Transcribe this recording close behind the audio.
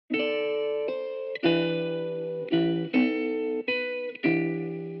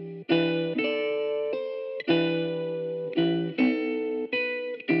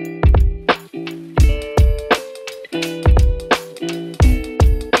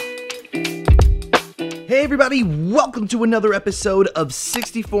Hey everybody, welcome to another episode of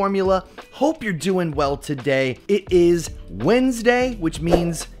 60 Formula. Hope you're doing well today. It is Wednesday, which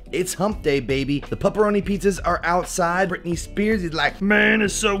means it's hump day, baby. The pepperoni pizzas are outside. Britney Spears is like, man,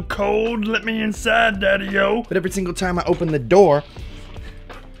 it's so cold. Let me inside, daddy-o. But every single time I open the door,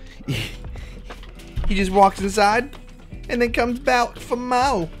 he just walks inside and then comes out for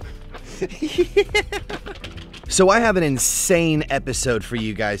more. So I have an insane episode for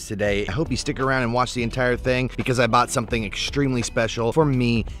you guys today. I hope you stick around and watch the entire thing because I bought something extremely special for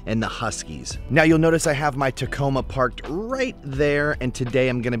me and the Huskies. Now you'll notice I have my Tacoma parked right there, and today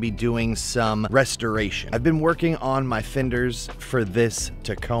I'm gonna be doing some restoration. I've been working on my fenders for this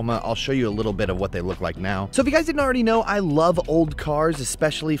Tacoma. I'll show you a little bit of what they look like now. So if you guys didn't already know, I love old cars,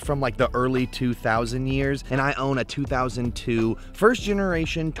 especially from like the early 2000 years, and I own a 2002 first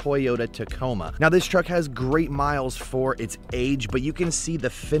generation Toyota Tacoma. Now this truck has great miles for its age, but you can see the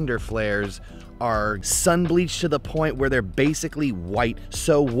fender flares are sun bleached to the point where they're basically white.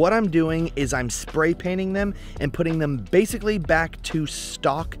 So what I'm doing is I'm spray painting them and putting them basically back to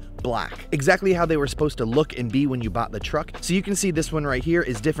stock black, exactly how they were supposed to look and be when you bought the truck. So you can see this one right here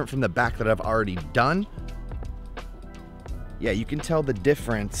is different from the back that I've already done. Yeah, you can tell the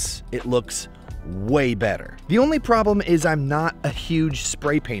difference. It looks way better. The only problem is I'm not a huge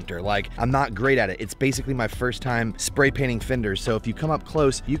spray painter. Like, I'm not great at it. It's basically my first time spray painting fenders. So if you come up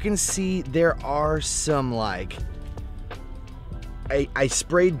close, you can see there are some like, I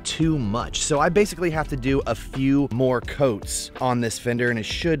sprayed too much. So I basically have to do a few more coats on this fender and it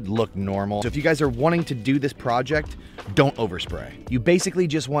should look normal. So if you guys are wanting to do this project, don't overspray. You basically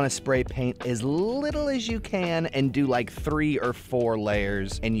just want to spray paint as little as you can and do like 3 or 4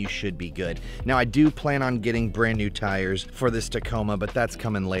 layers and you should be good. Now I do plan on getting brand new tires for this Tacoma, but that's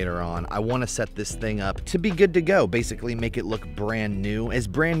coming later on. I want to set this thing up to be good to go, basically make it look brand new as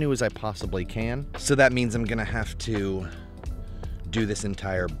I possibly can. So that means I'm gonna have to do this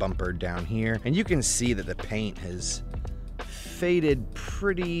entire bumper down here, and you can see that the paint has faded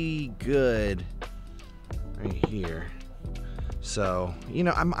pretty good right here. So, you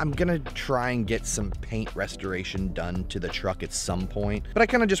know, I'm gonna try and get some paint restoration done to the truck at some point, but I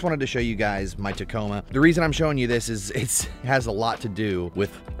kind of just wanted to show you guys my Tacoma. The reason I'm showing you this is it has a lot to do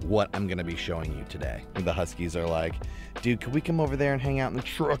with what I'm gonna be showing you today. The Huskies are like, dude, can we come over there and hang out in the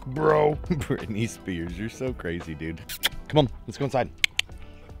truck, bro? Britney Spears, you're so crazy, dude. Come on, let's go inside.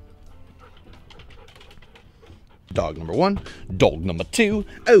 Dog number 1, dog number 2.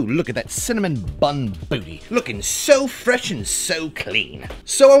 Oh, look at that cinnamon bun booty. Looking so fresh and so clean.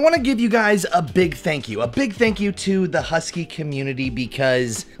 So I want to give you guys a big thank you. A big thank you to the Husky community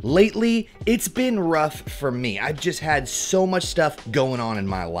because lately it's been rough for me. I've just had so much stuff going on in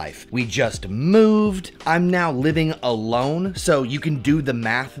my life. We just moved. I'm now living alone. So you can do the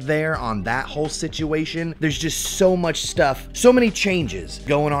math there on that whole situation. There's just so much stuff, so many changes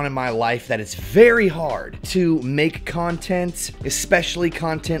going on in my life that it's very hard to make content, especially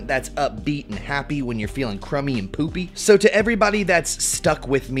content that's upbeat and happy when you're feeling crummy and poopy. So to everybody that's stuck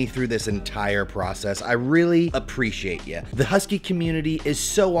with me through this entire process, I really appreciate you. The Husky community is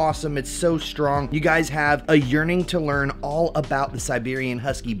so awesome. It's so strong. You guys have a yearning to learn all about the Siberian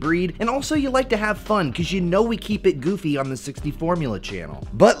Husky breed, and also you like to have fun because you know we keep it goofy on the 60 Formula channel.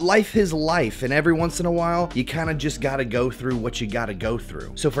 But life is life, and every once in a while, you kind of just gotta go through what you gotta go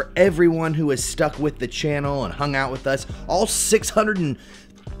through. So for everyone who has stuck with the channel and hung out with us, all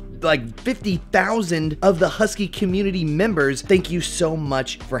 650,000 of the Husky community members, thank you so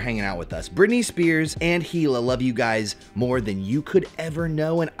much for hanging out with us. Britney Spears and Gila love you guys more than you could ever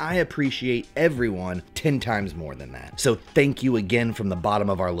know, and I appreciate everyone 10 times more than that. So thank you again from the bottom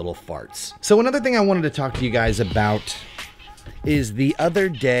of our little farts. So another thing I wanted to talk to you guys about is the other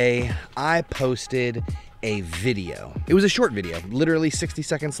day I posted a video. It was a short video, literally 60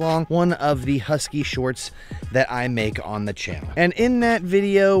 seconds long, one of the Husky shorts that I make on the channel. And in that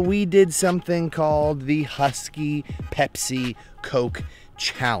video, we did something called the Husky Pepsi Coke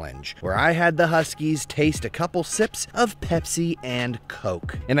Challenge, where I had the Huskies taste a couple sips of Pepsi and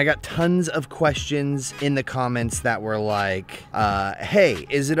Coke. And I got tons of questions in the comments that were like, hey,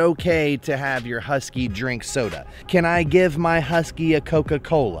 is it okay to have your Husky drink soda? Can I give my Husky a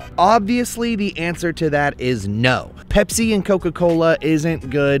Coca-Cola? Obviously, the answer to that is no. Pepsi and Coca-Cola isn't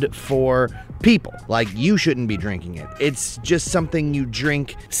good for people. Like, you shouldn't be drinking it. It's just something you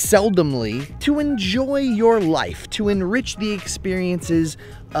drink seldomly to enjoy your life, to enrich the experiences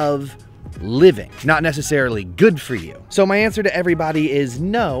of living, not necessarily good for you. So my answer to everybody is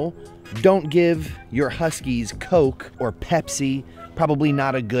no, don't give your Huskies Coke or Pepsi. Probably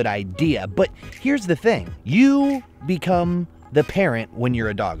not a good idea. But here's the thing, you become the parent when you're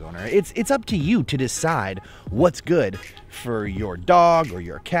a dog owner. It's up to you to decide what's good for your dog or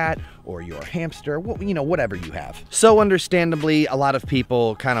your cat or your hamster, you know, whatever you have. So understandably, a lot of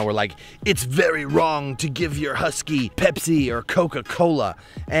people kind of were like, it's very wrong to give your husky Pepsi or Coca-Cola.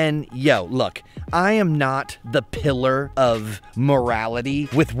 And yo, look, I am not the pillar of morality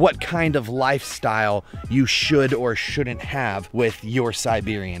with what kind of lifestyle you should or shouldn't have with your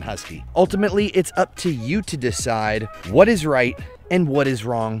Siberian Husky. Ultimately, it's up to you to decide what is right and what is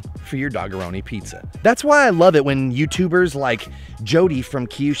wrong for your Doggeroni pizza. That's why I love it when YouTubers like Jody from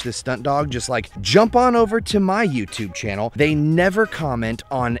Kyush the Stunt Dog just like jump on over to my YouTube channel. They never comment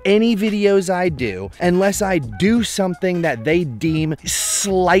on any videos I do unless I do something that they deem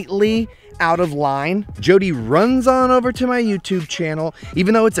slightly out of line. Jody runs on over to my YouTube channel,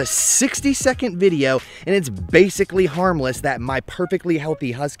 even though it's a 60-second video and it's basically harmless that my perfectly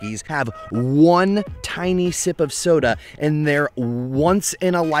healthy Huskies have one tiny sip of soda in their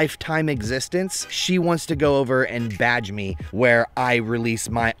once-in-a-lifetime existence. She wants to go over and badge me where I release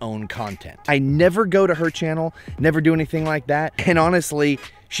my own content. I never go to her channel, never do anything like that, and honestly,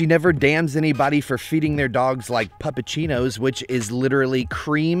 she never damns anybody for feeding their dogs like puppuccinos, which is literally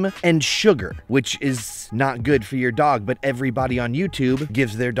cream and sugar, which is not good for your dog, but everybody on YouTube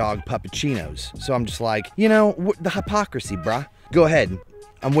gives their dog puppuccinos. So I'm just like, you know, the hypocrisy, bruh. Go ahead.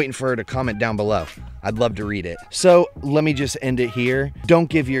 I'm waiting for her to comment down below. I'd love to read it. So let me just end it here. Don't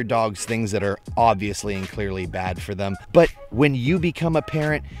give your dogs things that are obviously and clearly bad for them. But when you become a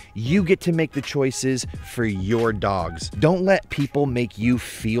parent, you get to make the choices for your dogs. Don't let people make you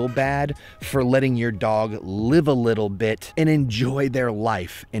feel bad for letting your dog live a little bit and enjoy their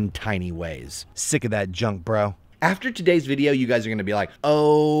life in tiny ways. Sick of that junk, bro. After today's video, you guys are gonna be like,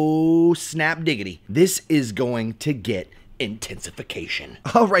 oh, snap diggity. This is going to get intensification.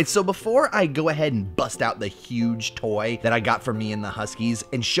 All right, so before I go ahead and bust out the huge toy that I got for me and the Huskies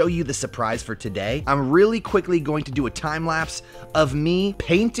and show you the surprise for today, I'm really quickly going to do a time lapse of me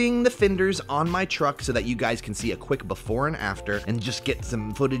painting the fenders on my truck so that you guys can see a quick before and after and just get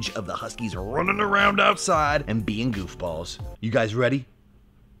some footage of the Huskies running around outside and being goofballs. You guys ready?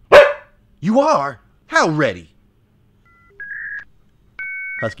 You are? How ready?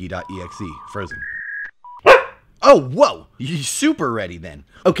 Husky.exe, frozen. Oh, whoa, you're super ready then.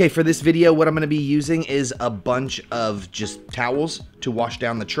 Okay, for this video, what I'm gonna be using is a bunch of just towels to wash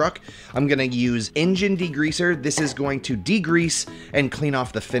down the truck. I'm gonna use engine degreaser. This is going to degrease and clean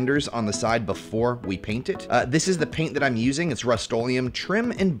off the fenders on the side before we paint it. This is the paint that I'm using. It's Rust-Oleum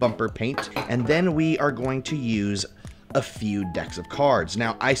trim and bumper paint. And then we are going to use a few decks of cards.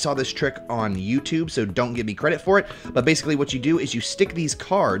 Now, I saw this trick on YouTube, so don't give me credit for it, but basically what you do is you stick these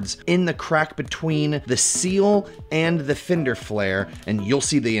cards in the crack between the seal and the fender flare, and you'll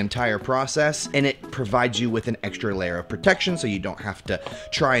see the entire process, and it provides you with an extra layer of protection so you don't have to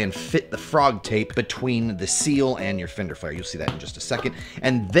try and fit the frog tape between the seal and your fender flare. You'll see that in just a second.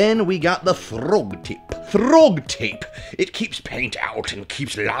 And then we got the frog tape. Frog tape. It keeps paint out and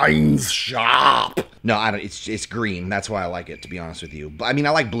keeps lines sharp. No, I don't. It's green. That's why I like it, to be honest with you. I mean,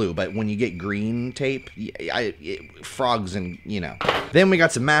 I like blue, but when you get green tape, frogs and, you know. Then we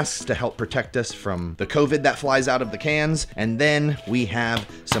got some masks to help protect us from the COVID that flies out of the cans. And then we have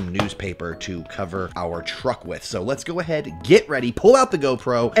some newspaper to cover our truck with. So let's go ahead, get ready, pull out the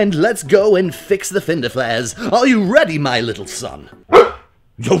GoPro, and let's go and fix the fender flares. Are you ready, my little son?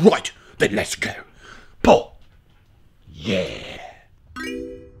 You're right. Then let's go. Pull. Yeah.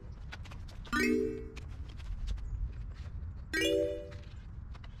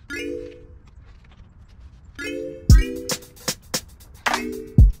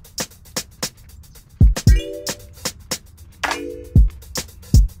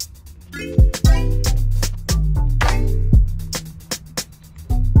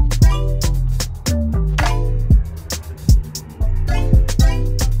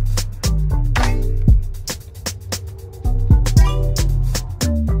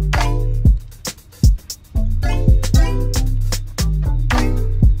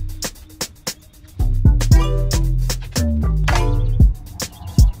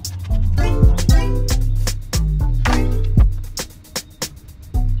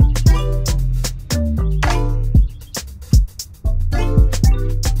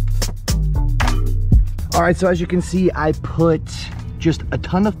 All right, so as you can see, I put just a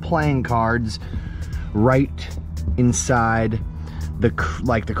ton of playing cards right inside the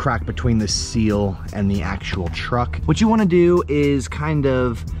crack between the seal and the actual truck. What you want to do is kind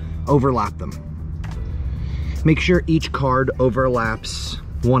of overlap them. Make sure each card overlaps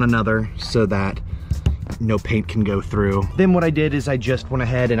one another so that no paint can go through. Then what I did is I just went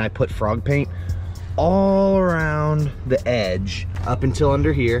ahead and I put frog paint all around the edge up until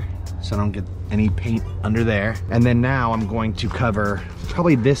under here, so I don't get any paint under there. And then now I'm going to cover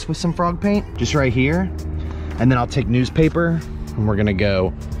probably this with some frog paint, just right here. And then I'll take newspaper and we're gonna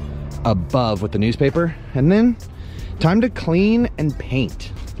go above with the newspaper. And then time to clean and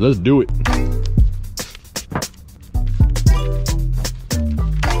paint. Let's do it.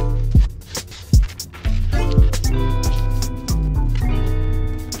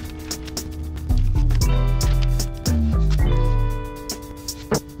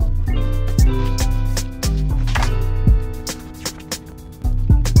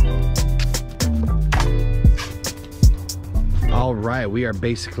 All right, we are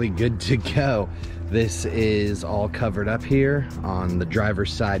basically good to go. This is all covered up here on the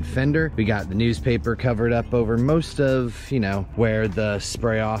driver's side fender. We got the newspaper covered up over most of, you know, where the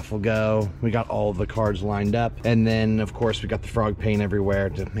spray off will go. We got all the cards lined up. And then of course we got the frog paint everywhere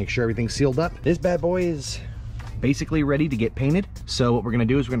to make sure everything's sealed up. This bad boy is basically ready to get painted. So what we're gonna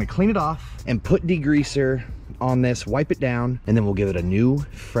do is we're gonna clean it off and put degreaser on this, wipe it down, and then we'll give it a new,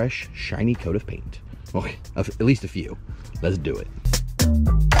 fresh, shiny coat of paint. Okay, at least a few. Let's do it.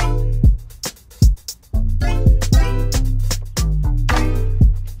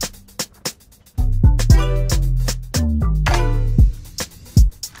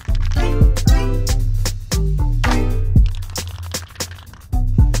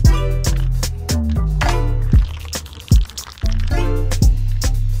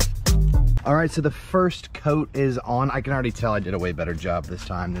 All right, so the first coat is on. I can already tell I did a way better job this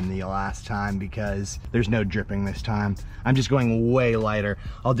time than the last time because there's no dripping this time. I'm just going way lighter.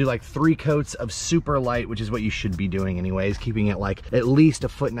 I'll do like 3 coats of super light, which is what you should be doing anyways, keeping it like at least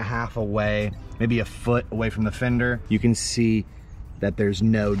 1.5 feet away, maybe a foot away from the fender. You can see that there's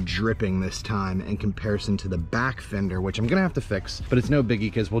no dripping this time in comparison to the back fender, which I'm gonna have to fix, but it's no biggie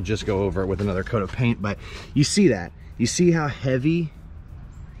because we'll just go over it with another coat of paint. But you see that? You see how heavy?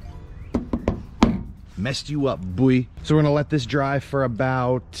 Messed you up, boy. So we're gonna let this dry for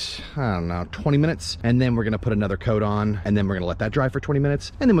about, I don't know, 20 minutes. And then we're gonna put another coat on. And then we're gonna let that dry for 20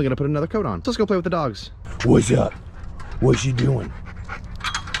 minutes. And then we're gonna put another coat on. So let's go play with the dogs. What's up? What's you doing?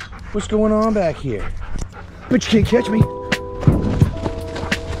 What's going on back here? But you can't catch me.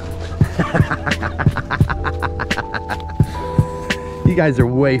 You guys are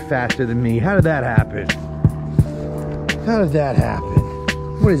way faster than me. How did that happen? How did that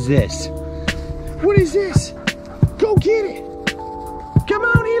happen? What is this? What is this? Go get it. Come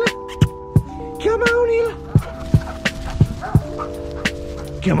on, Hila. Come on, Hila.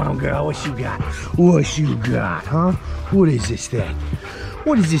 Come on, girl. What you got? What you got, huh? What is this thing?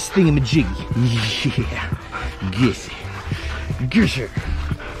 What is this thingamajiggy? Yeah. Get it. Get it.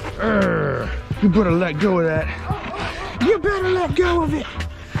 You better let go of that. You better let go of it.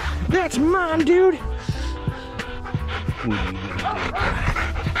 That's mine, dude.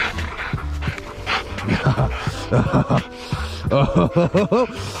 I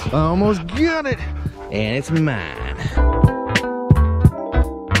almost got it, and it's mine.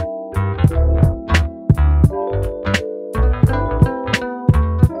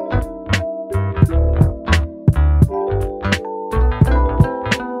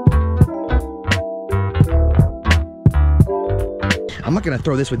 I'm not gonna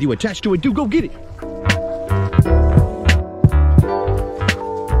throw this with you attached to it, dude. Go get it.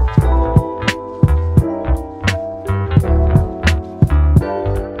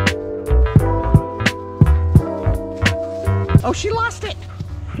 Oh, she lost it!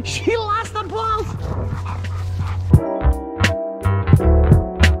 She lost them both!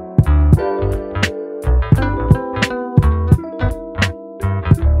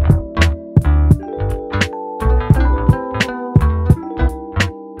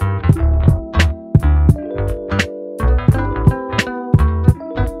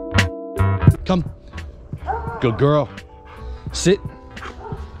 Come. Good girl. Sit.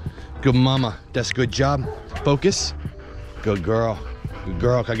 Good mama. That's a good job. Focus. Good girl. Good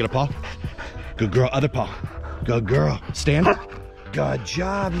girl. Can I get a paw? Good girl. Other paw. Good girl. Stand. Good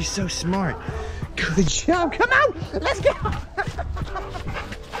job. You're so smart. Good job. Come on. Let's go.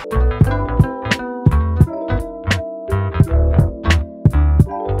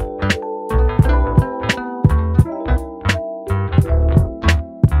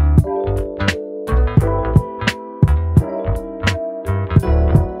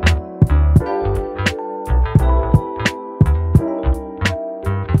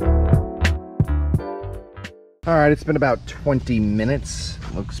 All right, it's been about 20 minutes.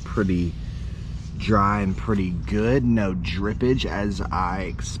 Looks pretty dry and pretty good. No drippage as I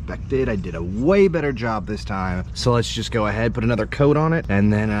expected. I did a way better job this time. So let's just go ahead, put another coat on it,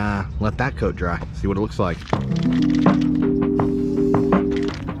 and then let that coat dry. See what it looks like.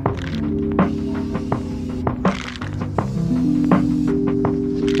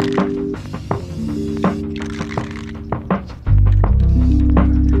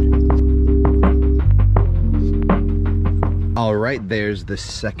 All right, there's the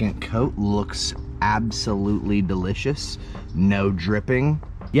second coat. Looks absolutely delicious. No dripping.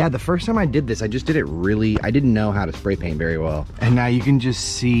 Yeah, the first time I did this, I just did it really, I didn't know how to spray paint very well. And now you can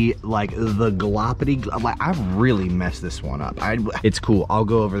just see like the gloppity, like I've really messed this one up. It's cool, I'll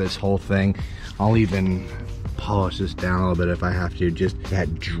go over this whole thing. I'll even polish this down a little bit if I have to. Just that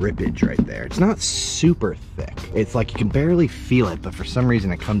drippage right there. It's not super thick. It's like you can barely feel it, but for some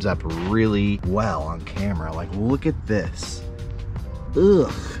reason it comes up really well on camera. Like, look at this.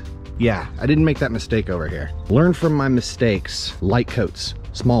 Ugh. Yeah, I didn't make that mistake over here. Learn from my mistakes. Light coats,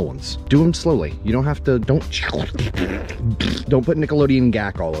 small ones. Do them slowly. You don't have to, don't put Nickelodeon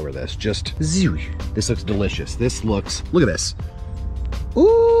gack all over this. Just zoo. This looks delicious. This looks, look at this.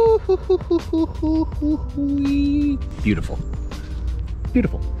 Ooh, beautiful,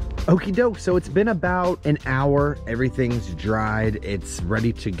 beautiful. Okie doke, so it's been about an hour. Everything's dried, it's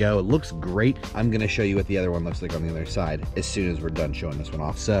ready to go. It looks great. I'm gonna show you what the other one looks like on the other side as soon as we're done showing this one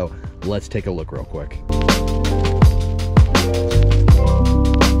off. So let's take a look real quick.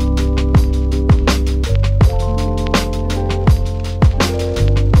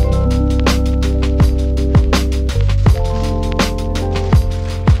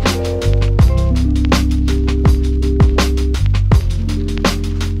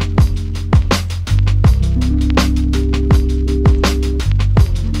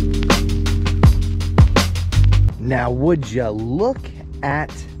 Now, would you look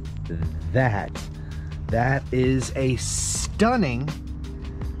at that? That is a stunning,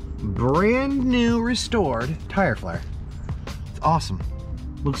 brand new restored tire flare. It's awesome.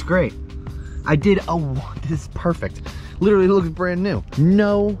 Looks great. This is perfect. Literally looks brand new.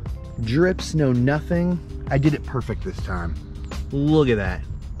 No drips, no nothing. I did it perfect this time. Look at that.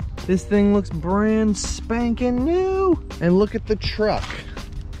 This thing looks brand spanking new. And look at the truck.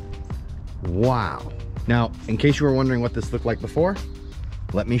 Wow. Now, in case you were wondering what this looked like before,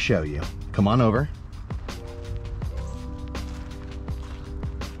 let me show you. Come on over.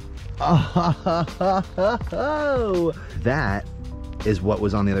 Oh, that is what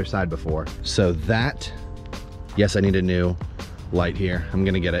was on the other side before. So that, yes, I need a new light here. I'm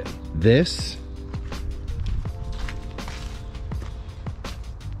gonna get it. This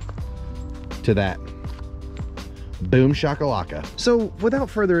to that. Boom shakalaka. So without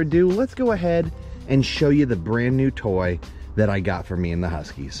further ado, let's go ahead and show you the brand new toy that I got for me and the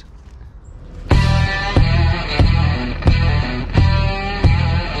Huskies.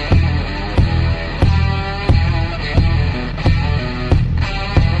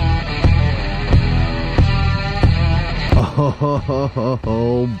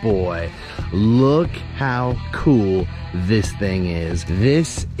 Oh boy, look how cool this thing is.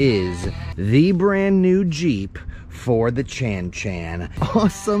 This is the brand new Jeep for the Chan Chan.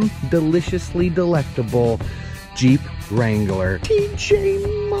 Awesome, deliciously delectable Jeep Wrangler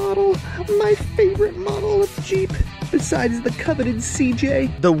TJ model. My favorite model of Jeep, besides the coveted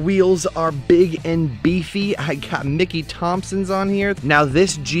CJ. The wheels are big and beefy. I got Mickey Thompson's on here. Now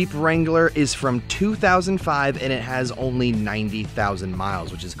this Jeep Wrangler is from 2005 and it has only 90,000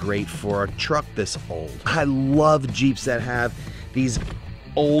 miles, which is great for a truck this old. I love Jeeps that have these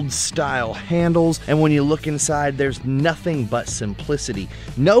old style handles, and when you look inside, there's nothing but simplicity.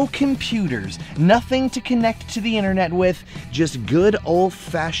 No computers, nothing to connect to the internet with, just good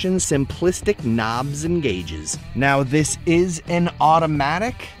old-fashioned simplistic knobs and gauges. Now this is an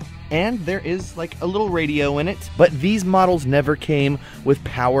automatic, and there is like a little radio in it, but these models never came with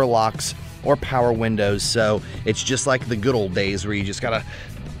power locks or power windows, so it's just like the good old days where you just gotta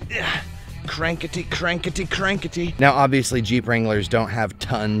crankety, crankety, crankety. Now, obviously, Jeep Wranglers don't have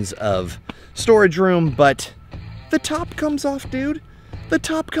tons of storage room, but the top comes off, dude. The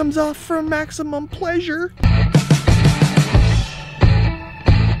top comes off for maximum pleasure.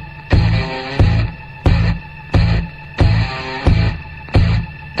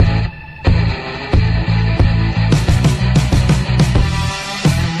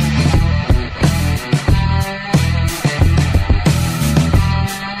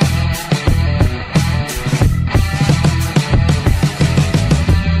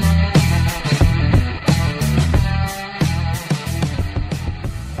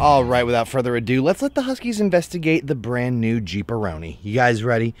 All right, without further ado, let's let the Huskies investigate the brand new Jeep-a-roni. You guys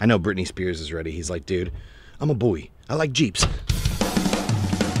ready? I know Britney Spears is ready. He's like, dude, I'm a boy. I like Jeeps.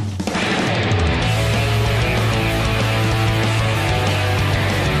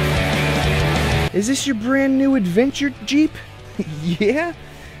 Is this your brand new adventure Jeep? Yeah?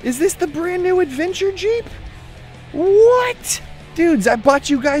 Is this the brand new adventure Jeep? What? Dudes, I bought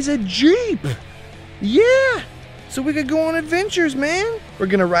you guys a Jeep. Yeah. So we could go on adventures, man. We're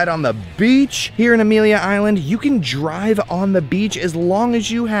gonna ride on the beach here in Amelia Island. You can drive on the beach as long as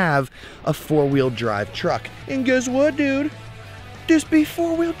you have a 4-wheel drive truck. And guess what, dude? This be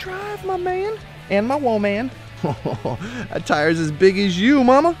 4-wheel drive, my man. And my woman. That tire's as big as you,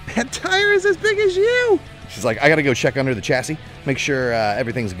 mama. That tire is as big as you. She's like, I gotta go check under the chassis, make sure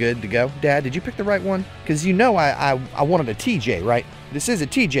everything's good to go. Dad, did you pick the right one? Because you know I wanted a TJ, right? This is a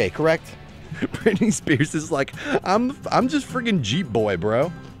TJ, correct? Britney Spears is like, I'm just friggin' Jeep boy,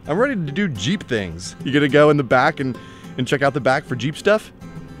 bro. I'm ready to do Jeep things. You gonna go in the back and check out the back for Jeep stuff?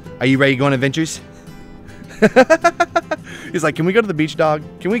 Are you ready to go on adventures? He's like, can we go to the beach, dog?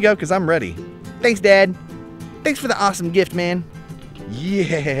 Can we go? Because I'm ready. Thanks, Dad. Thanks for the awesome gift, man.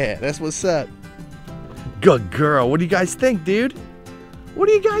 Yeah, that's what's up. Good girl. What do you guys think, dude? What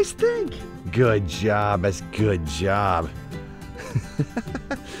do you guys think? Good job. That's good job.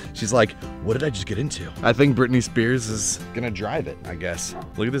 She's like, what did I just get into? I think Britney Spears is gonna drive it, I guess.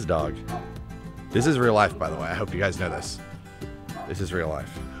 Look at this dog. This is real life, by the way. I hope you guys know this. This is real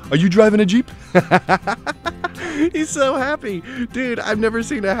life. Are you driving a Jeep? He's so happy. Dude, I've never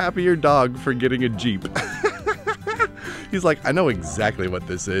seen a happier dog for getting a Jeep. He's like, I know exactly what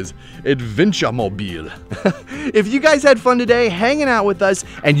this is. Adventure Mobile. If you guys had fun today hanging out with us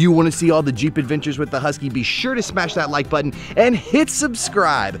and you want to see all the Jeep adventures with the Husky, be sure to smash that like button and hit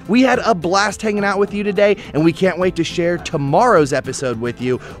subscribe. We had a blast hanging out with you today, and we can't wait to share tomorrow's episode with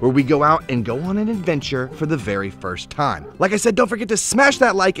you where we go out and go on an adventure for the very first time. Like I said, don't forget to smash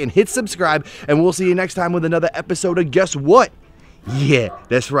that like and hit subscribe, and we'll see you next time with another episode of Guess What? Yeah,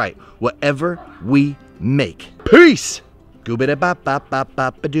 that's right. Whatever we make. Peace! Goobada bop bop bop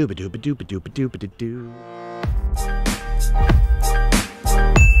bop ba doo ba doo ba doo ba doo ba doo ba doo.